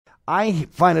I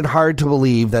find it hard to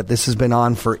believe that this has been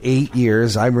on for 8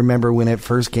 years. I remember when it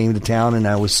first came to town, and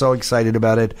I was so excited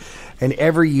about it. And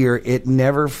every year, it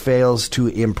never fails to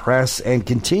impress and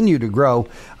continue to grow.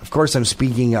 Of course, I'm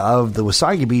speaking of the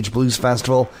Wasaga Beach Blues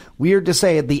Festival. Weird to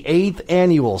say it, the 8th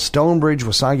annual Stonebridge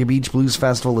Wasaga Beach Blues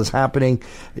Festival is happening.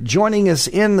 Joining us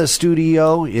in the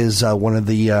studio is one of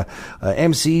the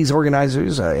MCs,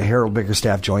 organizers. Harold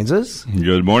Bickerstaff joins us.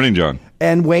 Good morning, John.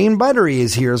 And Wayne Buttery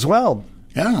is here as well.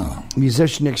 Yeah,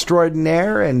 musician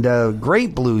extraordinaire and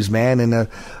great blues man. And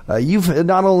you've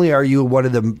not only are you one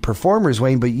of the performers,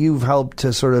 Wayne, but you've helped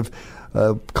to sort of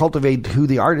cultivate who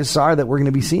the artists are that we're going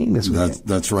to be seeing this weekend.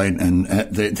 That's right. And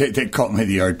they call me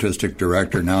the artistic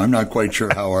director now. I'm not quite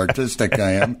sure how artistic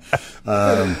I am.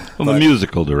 The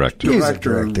musical director. Musical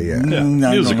director, yeah. I don't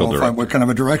know what kind of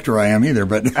a director I am either,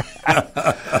 but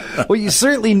well, you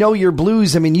certainly know your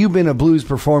blues. I mean, you've been a blues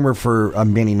performer for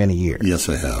many, many years. Yes,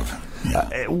 I have.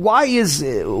 Yeah. Why is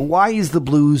the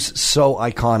blues so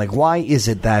iconic? Why is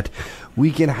it that we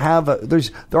can have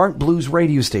there aren't blues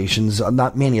radio stations,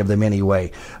 not many of them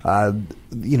anyway. How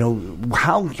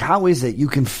is it you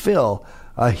can fill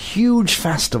a huge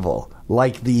festival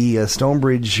like the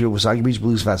Stonebridge Wasaga Beach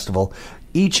Blues Festival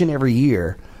each and every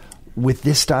year with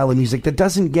this style of music that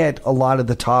doesn't get a lot of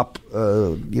the top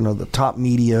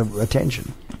media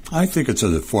attention? I think it's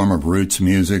a form of roots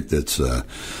music that's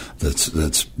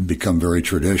become very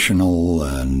traditional,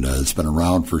 and it's been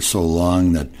around for so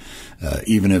long that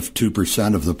even if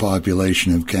 2% of the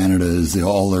population of Canada is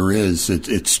all there is,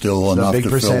 it's still enough to fill.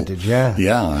 A big percentage, yeah.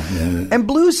 Yeah. And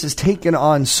blues has taken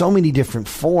on so many different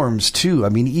forms, too. I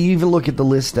mean, even look at the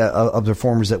list of the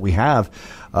performers that we have.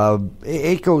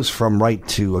 It goes from right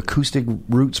to acoustic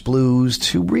roots blues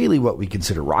to really what we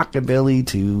consider rockabilly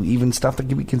to even stuff that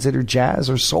can be considered jazz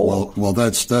or soul. Well,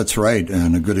 that's right,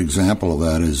 and a good example of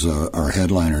that is our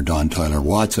headliner Dawn Tyler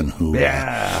Watson, who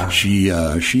she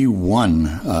won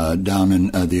down in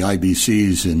the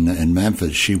IBCs in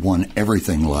Memphis. She won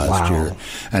everything last year,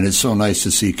 and it's so nice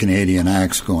to see Canadian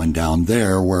acts going down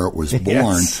there where it was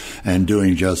born and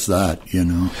doing just that.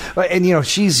 And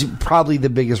she's probably the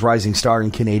biggest rising star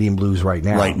in Canadian blues right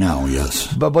now. Right now,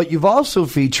 yes. But you've also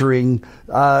featuring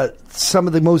some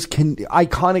of the most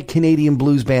iconic Canadian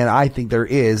blues band I think there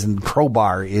is, and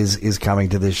Crowbar is coming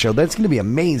to this show. That's going to be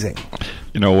amazing.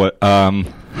 You know what?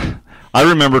 I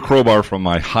remember Crowbar from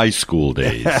my high school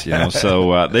days,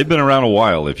 so they've been around a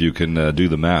while if you can do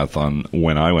the math on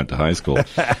when I went to high school.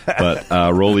 But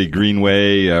Rolly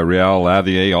Greenway, Real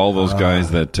Lathier, all those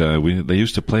guys that they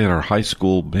used to play at our high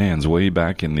school bands way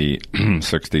back in the 60s,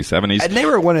 70s. And they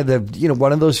were one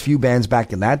of those few bands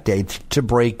back in that day to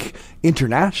break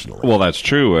internationally. Well, that's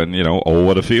true. And, Oh,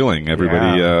 What a Feeling.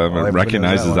 Everybody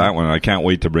recognizes that one. I can't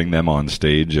wait to bring them on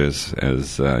stage.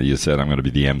 As you said, I'm going to be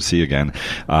the MC again.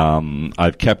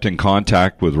 I've kept in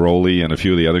contact with Rolly and a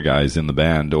few of the other guys in the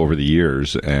band over the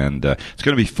years, and it's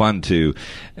going to be fun to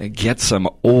get some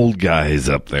old guys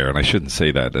up there. And I shouldn't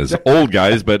say that as old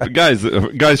guys, but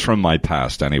guys from my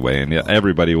past anyway. And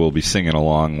everybody will be singing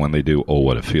along when they do Oh,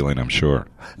 What a Feeling, I'm sure.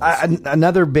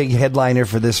 Another big headliner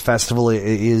for this festival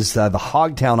is the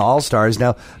Hogtown All-Stars.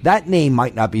 Now, that name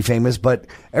might not be famous, but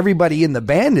everybody in the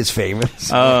band is famous.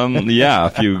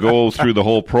 If you go through the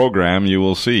whole program, you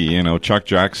will see, Chuck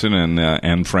Jackson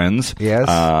and friends. Yes.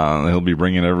 He'll be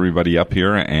bringing everybody up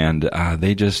here, and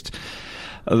they're just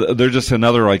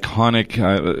another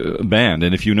iconic band.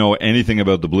 And if you know anything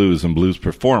about the blues and blues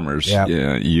performers,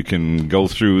 you can go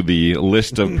through the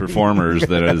list of performers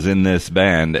that is in this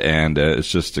band, and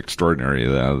it's just extraordinary.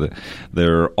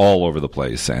 They're all over the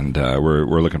place, and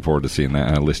we're looking forward to seeing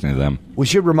that, listening to them. We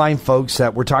should remind folks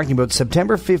that we're talking about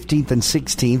September 15th and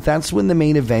 16th. That's when the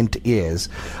main event is.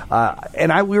 Mel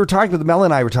and I were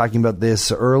talking about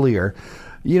this earlier.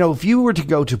 If you were to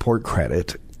go to Port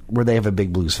Credit, where they have a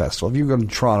big blues festival, if you go to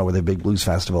Toronto where they have a big blues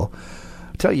festival,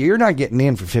 I tell you're not getting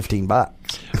in for $15.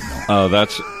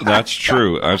 That's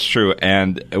true. That's true.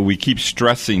 And we keep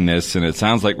stressing this, and it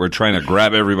sounds like we're trying to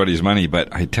grab everybody's money, but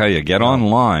I tell you, get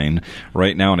online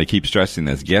right now, and I keep stressing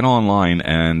this. Get online,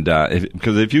 and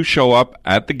because if you show up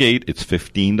at the gate, it's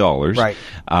 $15. Right.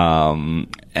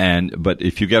 But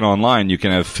if you get online, you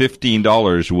can have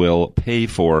 $15 will pay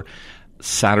for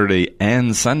Saturday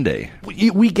and Sunday.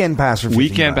 Weekend pass for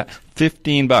 $15.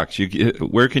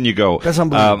 $15. Where can you go? That's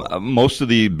unbelievable. Most of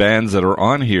the bands that are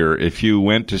on here, if you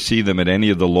went to see them at any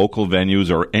of the local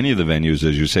venues or any of the venues,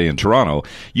 as you say, in Toronto,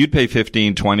 you'd pay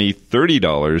 $15, $20,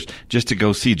 $30 just to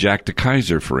go see Jack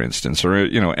DeKaiser, for instance, or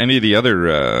any of the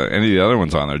other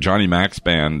ones on there. Johnny Mac's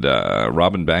band,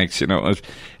 Robin Banks. It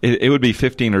would be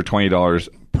 $15 or $20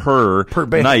 per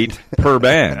night per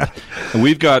band. And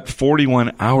we've got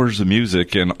 41 hours of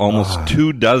music and almost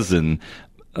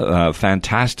 24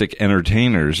 fantastic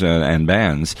entertainers and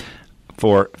bands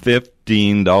for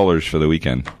 $15 for the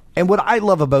weekend. And what I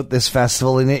love about this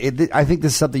festival, and I think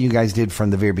this is something you guys did from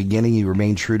the very beginning, you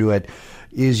remain true to it,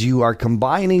 is you are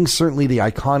combining certainly the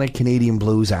iconic Canadian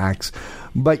blues acts,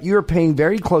 but you're paying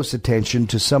very close attention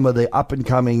to some of the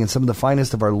up-and-coming and some of the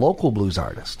finest of our local blues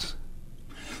artists.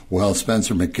 Well,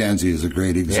 Spencer McKenzie is a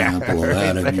great example of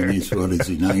that. I mean, he's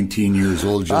 19 years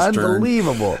old, just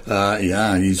unbelievable.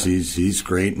 Turned. He's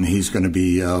great, and he's going to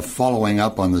be following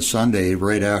up on the Sunday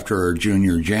right after our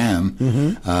Junior Jam,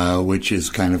 which is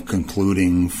kind of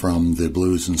concluding from the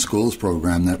Blues in Schools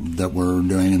program that we're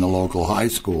doing in the local high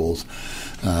schools.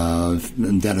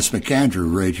 Dennis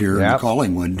McAndrew right here in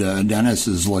Collingwood. Dennis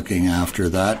is looking after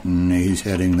that, and he's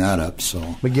heading that up. So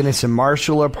McGinnis and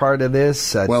Marshall are part of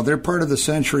this. Well, they're part of the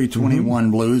Century 21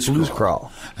 Blues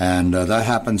Crawl. And that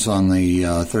happens on the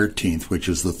 13th, which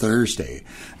is the Thursday.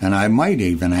 And I might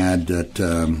even add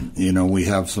that, we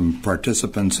have some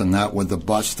participants in that with the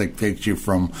bus that takes you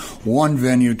from one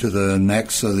venue to the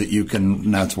next so that you can,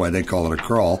 and that's why they call it a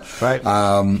crawl. Right.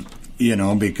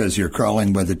 Because you're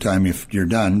crawling by the time you're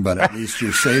done, but at least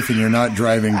you're safe and you're not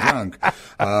driving drunk.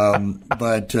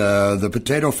 But the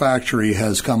Potato Factory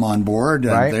has come on board,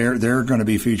 and they're going to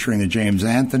be featuring the James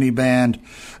Anthony Band,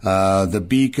 the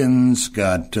Beacons,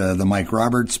 got the Mike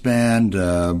Roberts Band,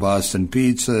 Boston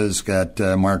Pizza's got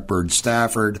Mark Bird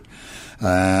Stafford.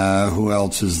 Who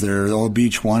else is there? Oh,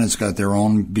 Beach One has got their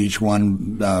own Beach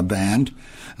One band.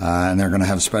 And they're going to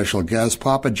have special guests.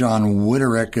 Papa John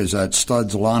Witterick is at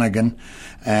Studs Lonigan,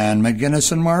 and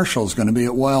McGinnis and Marshall is going to be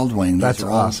at Wild Wing. That's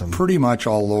awesome. Pretty much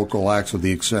all local acts with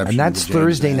the exception. And that's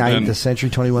Thursday night, the Century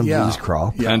 21 Blues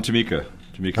Crawl. Yeah. And Tamika.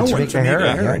 Tamika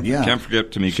Herod. Yeah. Can't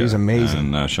forget Tamika. She's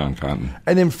amazing. And Sean Cotton.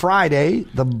 And then Friday,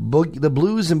 the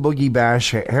Blues and Boogie Bash.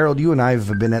 Harold, you and I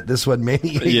have been at this one many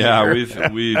years. Yeah,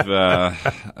 we've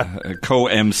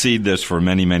co-emceed this for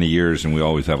many, many years, and we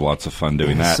always have lots of fun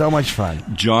doing that. So much fun.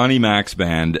 Johnny Mac's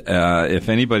band.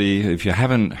 If you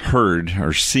haven't heard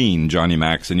or seen Johnny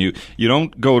Mac's, and you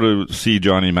don't go to see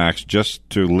Johnny Mac's just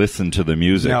to listen to the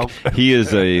music. No. He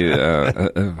is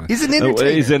he's an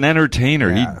entertainer. He's an entertainer.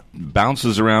 Yeah. He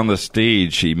bounces around the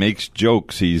stage. He makes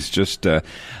jokes. He's just a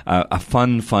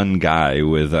fun guy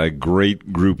with a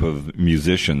great group of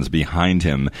musicians behind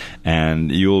him, and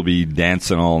you'll be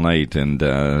dancing all night. And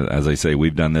as I say,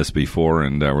 we've done this before,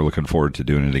 and we're looking forward to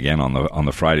doing it again on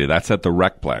the Friday. That's at the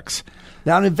Recplex.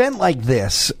 Now, an event like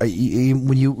this,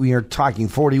 when we are talking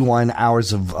 41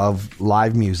 hours of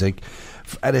live music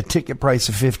at a ticket price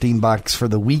of $15 for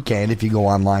the weekend, if you go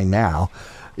online now.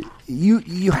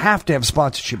 You have to have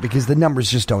sponsorship because the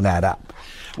numbers just don't add up.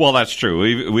 Well, that's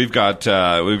true. We've got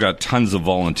tons of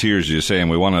volunteers. You say, and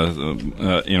we want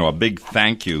to, a big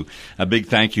thank you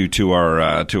to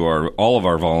our all of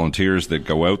our volunteers that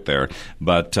go out there.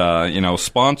 But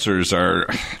sponsors are,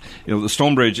 the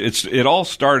Stonebridge. It all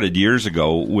started years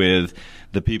ago with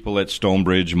the people at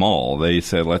Stonebridge Mall. They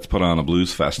said, let's put on a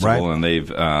blues festival, and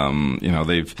they've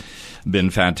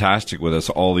been fantastic with us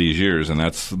all these years, and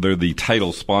they're the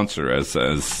title sponsor,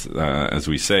 as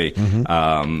we say,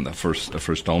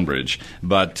 for Stonebridge.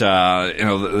 But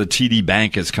the TD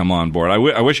Bank has come on board. I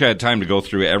wish I had time to go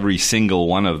through every single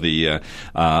one of the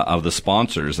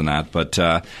sponsors and that. But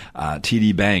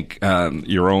TD Bank,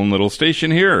 your own little station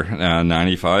here,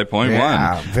 95.1.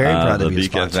 Yeah, very proud of you. The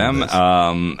Beak FM.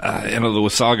 The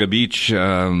Wasaga Beach,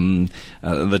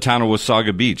 the town of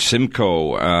Wasaga Beach,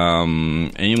 Simcoe,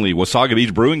 Ainley, Wasaga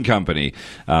Beach Brewing Company.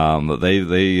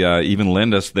 They even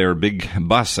lend us their big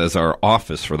bus as our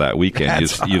office for that weekend.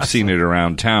 You've seen it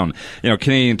around town.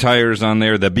 Canadian Tire's on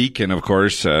there. The Beacon, of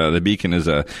course. The Beacon is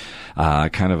a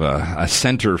kind of a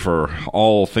center for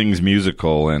all things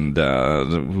musical, and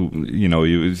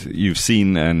you've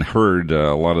seen and heard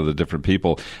a lot of the different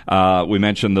people. We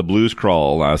mentioned the Blues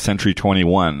Crawl. Century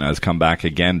 21 has come back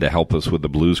again to help us with the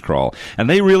Blues Crawl, and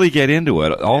they really get into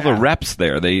it. All the reps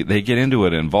there, they get into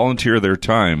it and volunteer their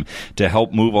time to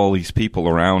help move all these people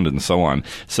around and so on.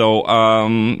 So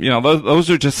those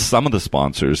are just some of the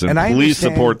sponsors, and please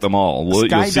support them all.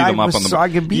 You'll see them up on the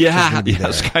Wasaga Beach.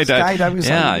 Skydive.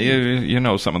 Yeah, you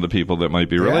know some of the people that might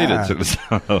be related to this.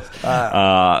 The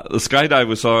skydive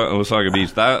with Wasaga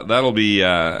Beach, that'll be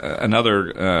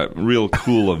another real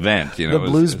cool event. You know,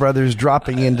 the Blues Brothers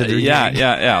dropping into their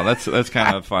yeah. That's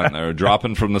kind of fun. They're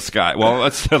dropping from the sky. Well,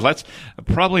 that's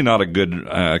probably not a good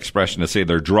expression to say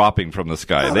they're dropping from the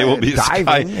sky. Well, they will be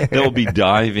diving. They'll be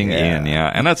diving in,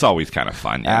 and that's always kind of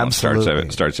fun.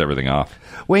 Absolutely, starts everything off.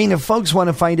 Wayne, if folks want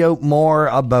to find out more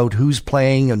about who's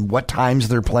playing and what times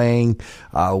they're playing,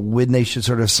 when they should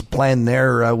sort of plan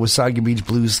their Wasaga Beach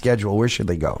Blues schedule, where should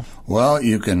they go? Well,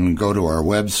 you can go to our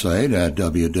website at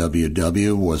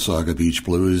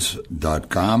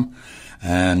www.wasagabeachblues.com.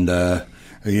 And,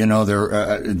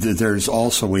 there's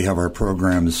also, we have our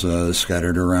programs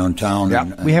scattered around town.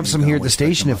 Yeah, we have some here at the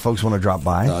station if folks want to drop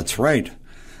by. That's right.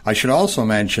 I should also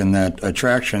mention that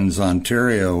Attractions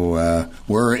Ontario,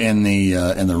 we're in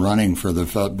the running for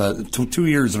the 2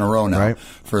 years in a row now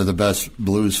for the best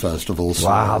blues festival. So,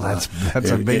 wow, that's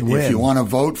a big win. If you want to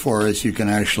vote for us, you can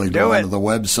actually go onto the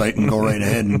website and go right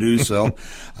ahead and do so.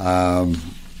 I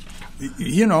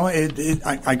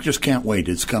just can't wait.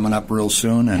 It's coming up real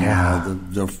soon,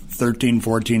 and the 13,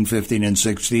 14, 15, and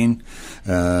 16.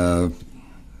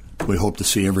 We hope to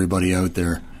see everybody out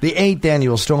there. The 8th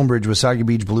annual Stonebridge Wasaga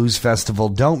Beach Blues Festival.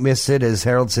 Don't miss it. As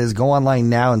Harold says, go online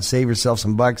now and save yourself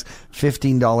some bucks.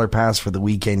 $15 pass for the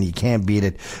weekend. You can't beat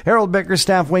it. Harold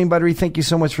Bickerstaff, Wayne Buttery, thank you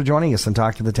so much for joining us and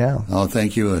Talk to the Town. Oh,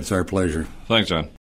 thank you. It's our pleasure. Thanks, John.